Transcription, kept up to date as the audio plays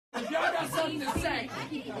got something to say.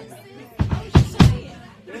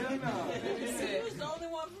 Who's the only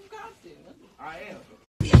one from Compton? I am.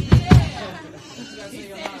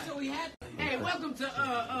 Hey, welcome to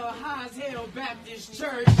High as Hell Baptist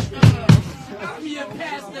Church. I'm your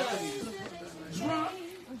pastor, drunk,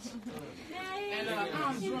 and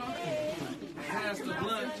I'm drunk. Pastor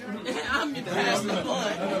Blunt. I'm your Pastor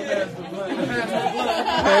Blunt.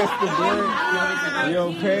 Pastor Blunt.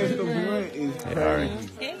 Yo, Pastor Blunt is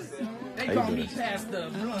crazy. They call me Pastor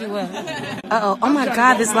Blunt. Do what? Uh-oh. Oh, my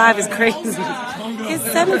God, this live is crazy. It's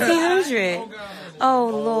 1700. Oh,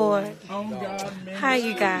 Lord. Hi,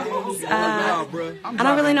 you guys. I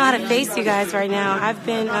don't really know how to face you guys right now. I've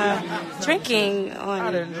been drinking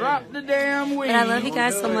on it. But I love you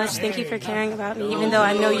guys so much. Thank you for caring about me, even though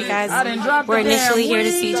I know you guys were initially here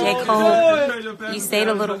to see J. Cole. You stayed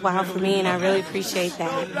a little while for me, and I really appreciate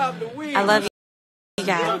that. I love you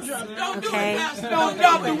guys. Okay?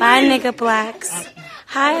 Bye, nigga blacks.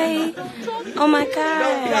 Hi. Oh, my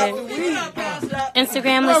God.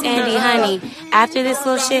 Instagramless Andy, honey. After this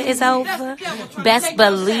little shit is over, best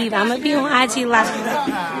believe I'm going to be on IG Live.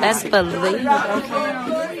 Best believe.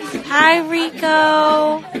 Okay. Hi,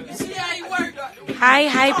 Rico. Hi,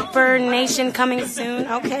 Hyper Nation coming soon.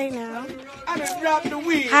 Okay, now.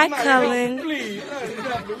 Hi, Cullen.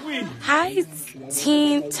 Hi,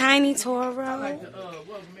 Tiny Toro.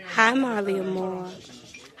 Hi, Marley Amore.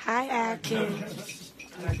 Hi, Atkins.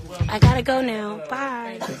 I gotta go now.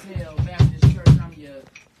 Bye.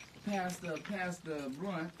 Pastor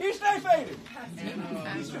Blunt. He stay faded.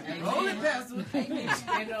 Holy Pastor. I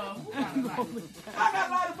got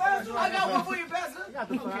a lot of pastors. I got one for you, Pastor.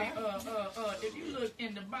 Okay. If you look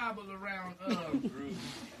in the Bible around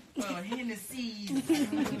Hennessy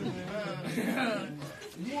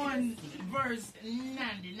 1 verse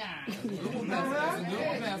 99.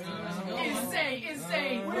 It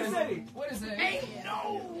say. What is it? Ain't no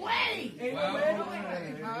way.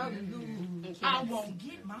 I won't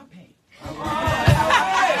get my pay.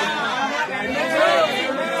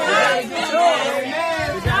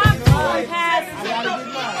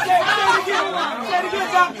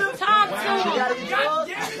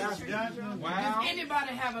 Does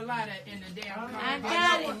anybody have a lighter in the damn car?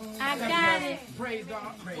 I got it. Praise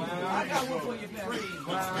God. Praise God. I got one for you, Praise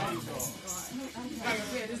God. Like I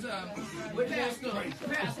said, it's with Pastor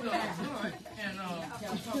Blunt. And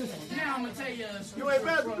now I'm gonna tell you a story. You ain't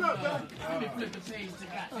Pastor Blunt, let me flip the page to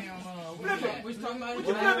goddamn flip it. we're talking about. What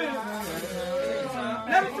you flipping?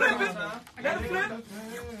 Let him flip it. Let him flip.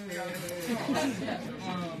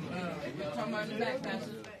 We're talking about the back,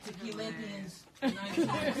 Pastor. Tequilanthians.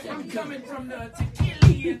 I'm coming from the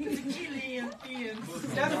Tequilians.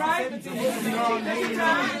 That's right. Take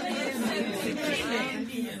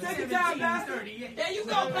your time, Pastor. There you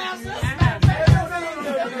go, Pastor.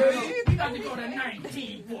 You got to go to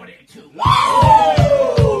 1942.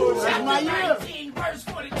 Chapter 19, verse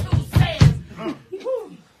 42 says,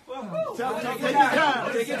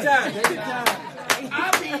 Take your time.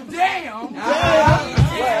 I'll be damned.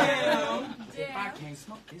 If I can't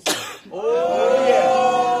smoke this. Oh,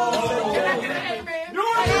 yeah. Can I get an amen? Do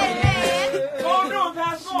it. Go on, do it,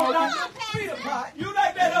 Pastor. Go on, Doctor. Feed the pot. You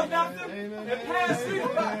like that up, Doctor? And pass feed the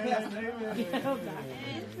pot, Pastor.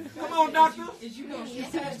 Come on, Doctor.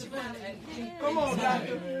 Come on,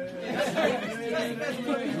 Doctor.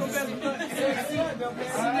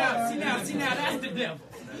 See now, that's the devil.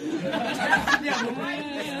 That's the devil, right?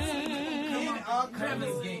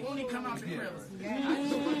 Crevice game. Only come out the crevice.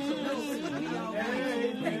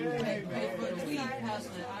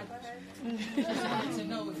 To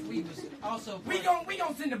know if we was also. We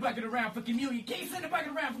gon' send the bucket around for communion. Can't send the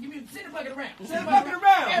bucket around for communion. Send the bucket around. Send the bucket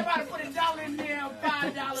around. Everybody put $1 in there,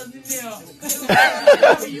 $5 in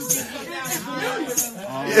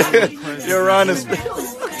there. You're on his.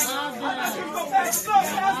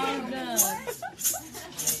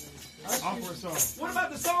 What about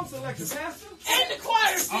the song selection, Pastor? And the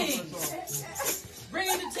choir sings. Bring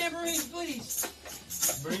in the tambourines, please.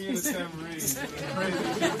 Bring in the tambourine.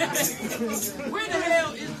 Where the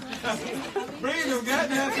hell is? Bring them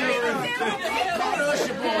goddamn tambourine. Call the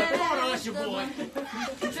usher boy.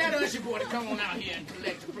 Tell the usher boy to come on out here and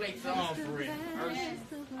collect the plates of offering.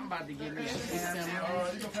 I'm about to get me a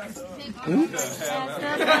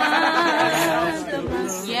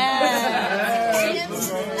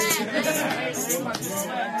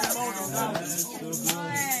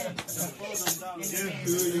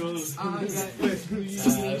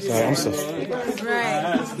Sorry, I'm sorry.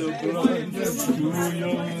 Right.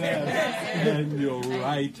 And you're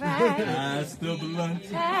right. Pass the blunt.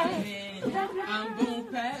 I'm gonna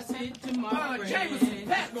pass it to my friend.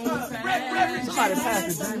 Somebody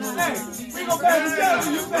pass it. Hey, we gonna pass the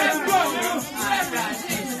Jameson. You pass the blunt, nigga.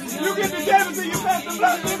 You get the Jameson. You pass the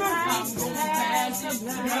blunt, nigga.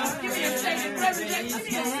 Give me a second, Reverend. Give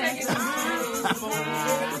me a second.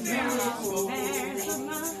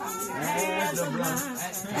 Pass the blunt.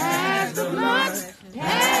 Pass the blunt.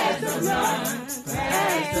 Pass the blunt.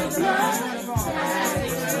 Pass the blunt.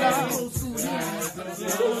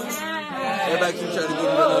 Everybody keep trying to get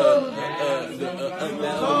the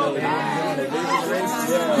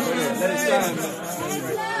let it shine.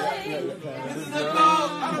 This is a call.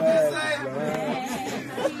 I'm gonna say.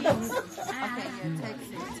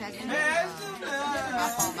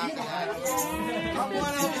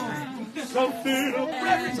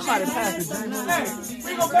 Somebody pass it. Hey,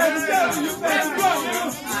 we gonna pass the Jameson. You pass the blunt, nigga.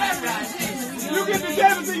 You get the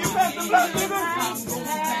Jameson. You pass the blunt, nigga.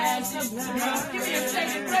 Give me a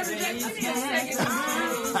second, Reverend. Give me a second.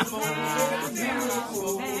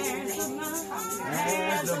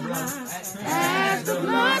 Pass the blunt. Pass the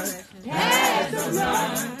blunt. Pass the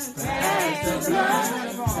blunt. Pass the blunt.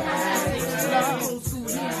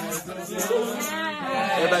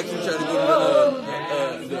 Everybody keep trying to get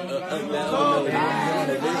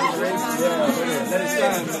let it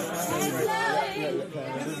shine.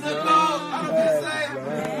 This is a call. I'm gonna say.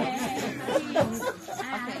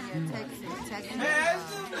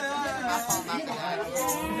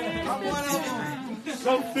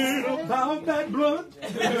 Something about that blunt.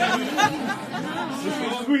 It's the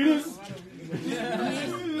sweetest.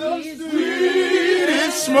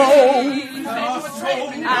 Sweetest smoke. I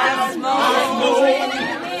smoke.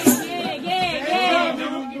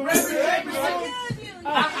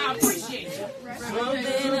 I appreciate you.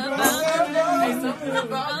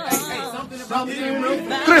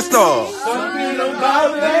 Cristo. Something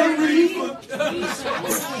about that reefer. Something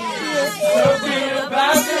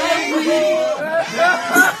about that reefer.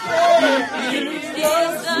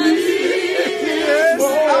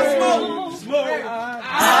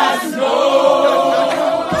 I smoke.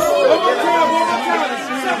 One more time.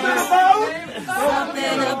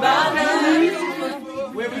 Something about that reefer.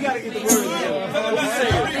 Where we gotta get the words together.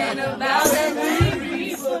 Something about that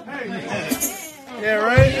reefer. Yeah,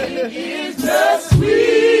 right? It's the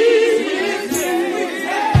sweetest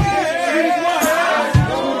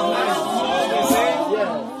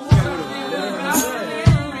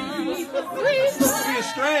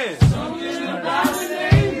Strand.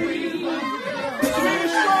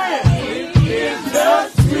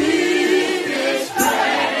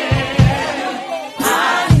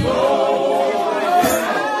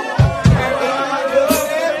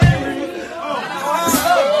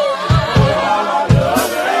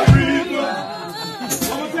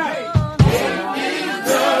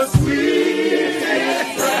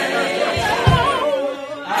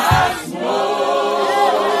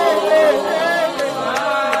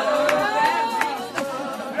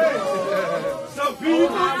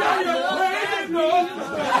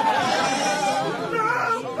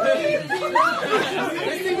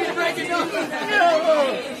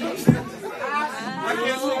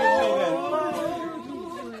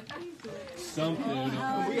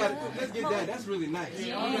 Let's get that. That's really nice. It's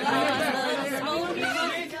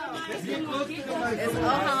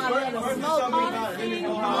how I love to smoke.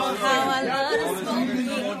 How I love to smoke.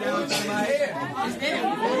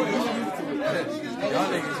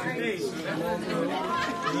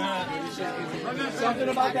 Something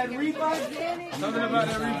about that reefer? Something about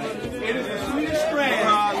that reefer. It is the sweetest strand. I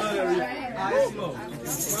love that reefer.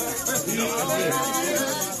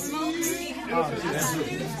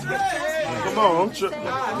 Come on, I'm tripping. Can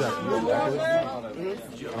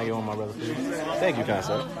I get one, my brother? Thank you, kind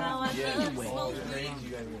sir.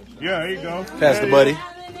 Yeah, there you go. Pass the buddy.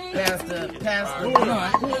 Pass the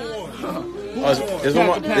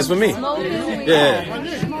It's for me. Yeah.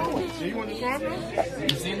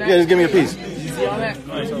 Yeah, just give me a piece. Yo,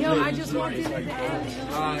 I just walked in with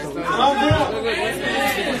the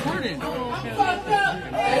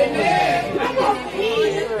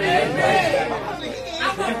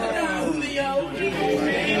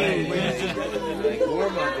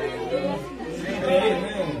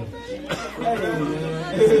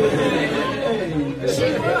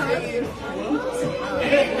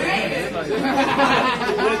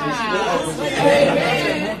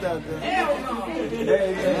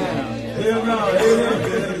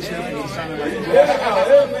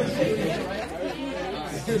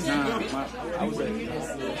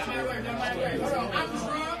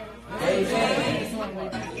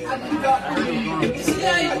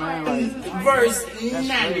Verse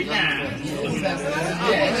 99.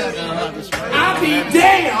 I'll be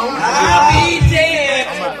damned.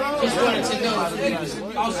 Just wanted to know.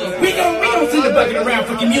 Also, we don't send the bucket around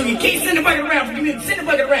for communion. Can't send the bucket around for communion. Send the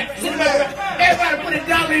bucket around. Send the bucket around. Everybody put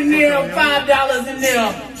 $1 in there, $5 in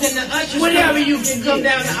there. Can the ushers Whatever you can come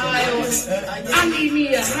down the aisle? I need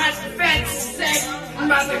me a hot fat sack. I'm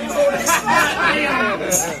about to go to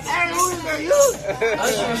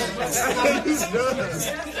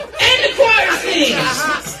And the choir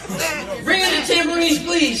sings. Bring in the tambourines,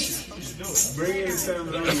 please.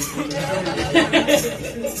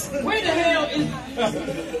 Where the hell is?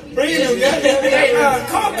 Bring it. Hey,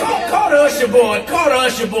 call the usher board. Call the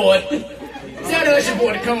usher board. Tell the usher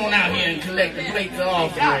board to come on out here and collect the plates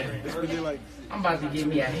off here. I'm about to give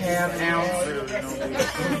me a half ounce.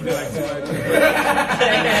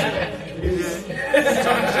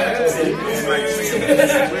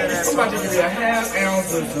 I'm about to give you a half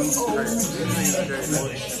ounce of some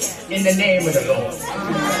in the name of the Lord.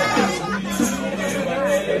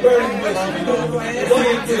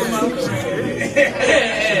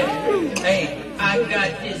 Hey, I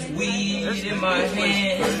got this weed in my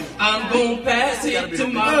hand. I'm gonna pass it to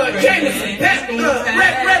my Jameson,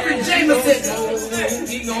 Reverend Jameson.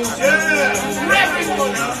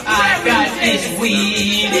 I got this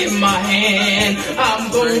weed in my hand. I'm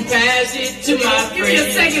gonna pass it to my friend. Give me a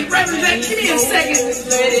second, Reverend. Give me a second.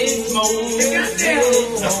 Let it smoke.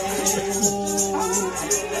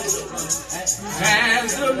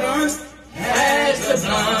 Pass the blunt. Pass the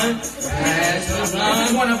blunt. Pass the This is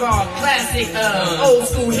blunt. one of our classic old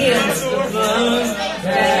school hymns. Pass the blunt.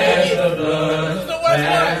 Pass the blunt.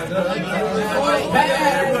 Pass the blunt.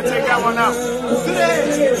 We'll take that one out.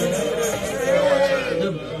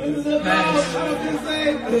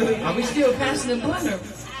 Are we still passing the blunt?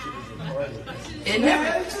 It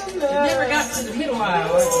never got to the middle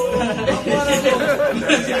aisle.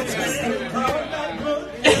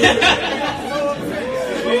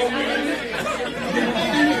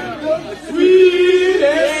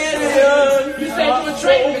 You say you a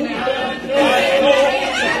traitor now.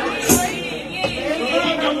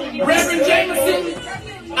 Reverend Jameson,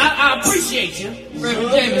 I appreciate you.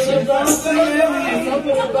 Reverend Jameson.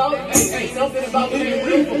 Something about the name Reefer.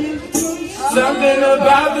 Something about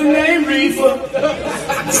the name Reefer.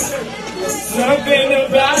 Something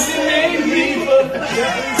about the name Reefer.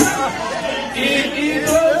 It is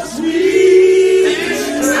a sweet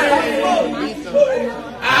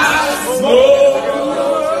I smoke.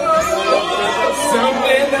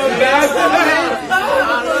 Something about the name.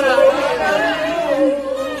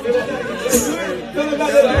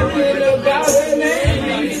 Something about the name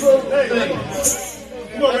Reefer.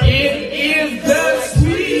 It is the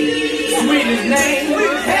sweetest name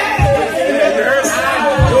we've had.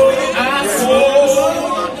 I smoke.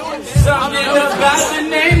 Something about the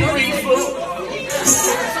name Reefer.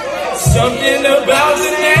 Something about the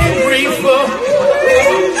name Reefer.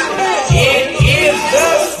 It is the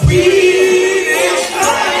sweetest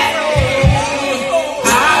thing I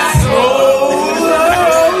smoke.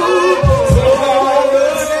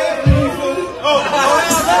 Oh,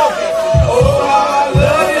 I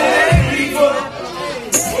love that Reefer.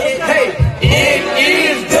 Hey, it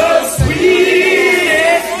is the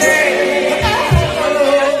sweetest thing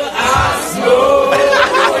I smoke.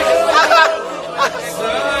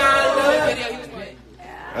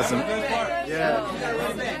 That's some, yeah.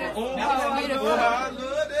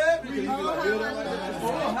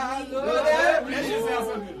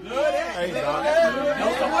 Hey, dog.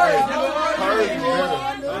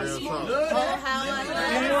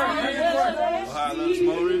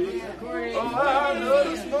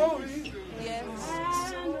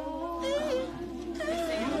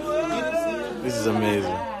 This is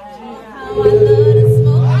amazing.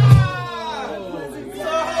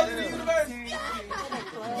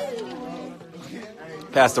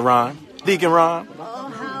 Pastor Ron, Deacon Ron.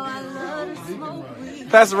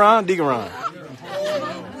 Pastor Ron, Deacon Ron.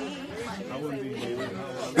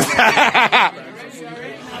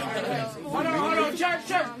 Hold on,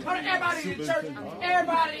 church. Hold on, everybody in the church.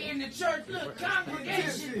 Everybody in the church. Look,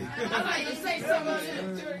 congregation. I like to say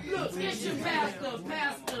something. Look, it's your pastor,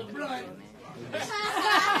 Pastor Blunt.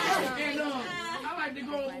 And I like to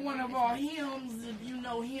go over one of our hymns, if you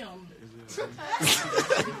know him.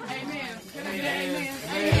 Amen. Can I get an amen?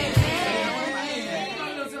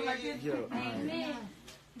 Amen. Something like this. Amen.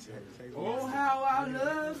 Oh, how I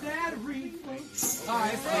love that reefer. All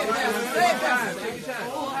right, say it.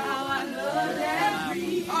 Oh, how I love that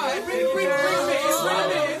reefer. All right, bring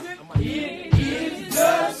it. It is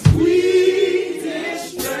the sweetest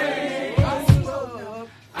thing.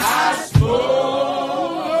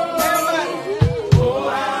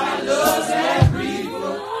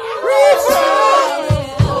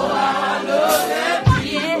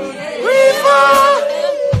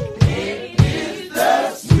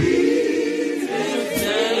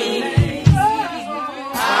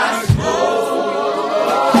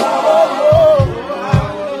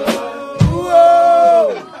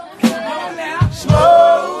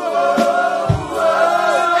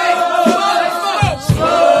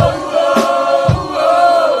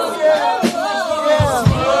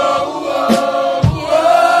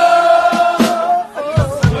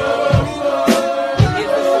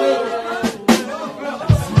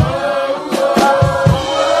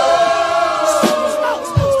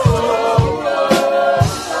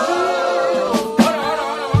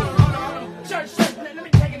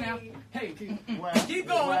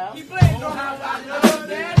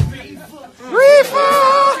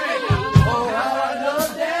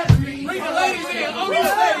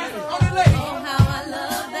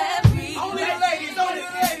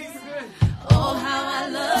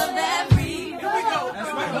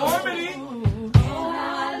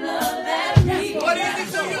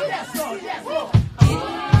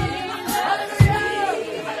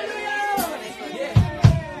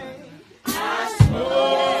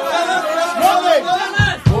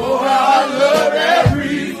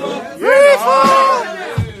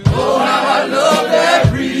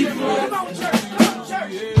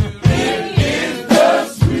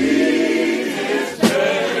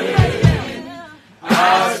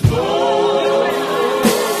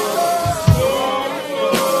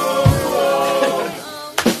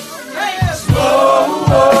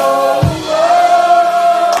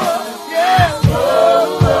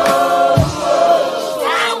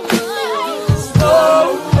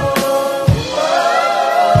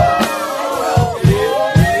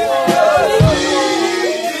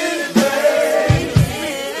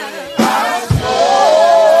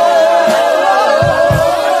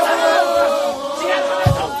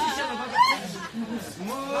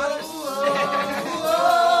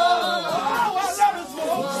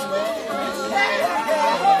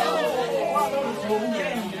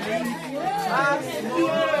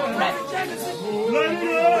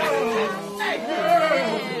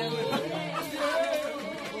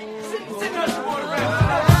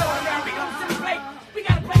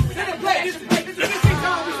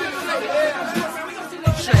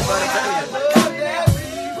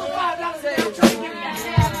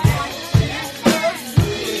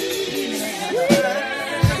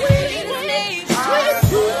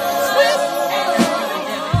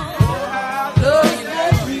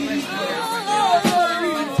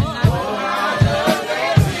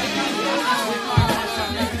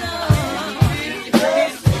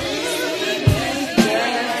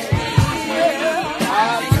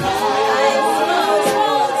 I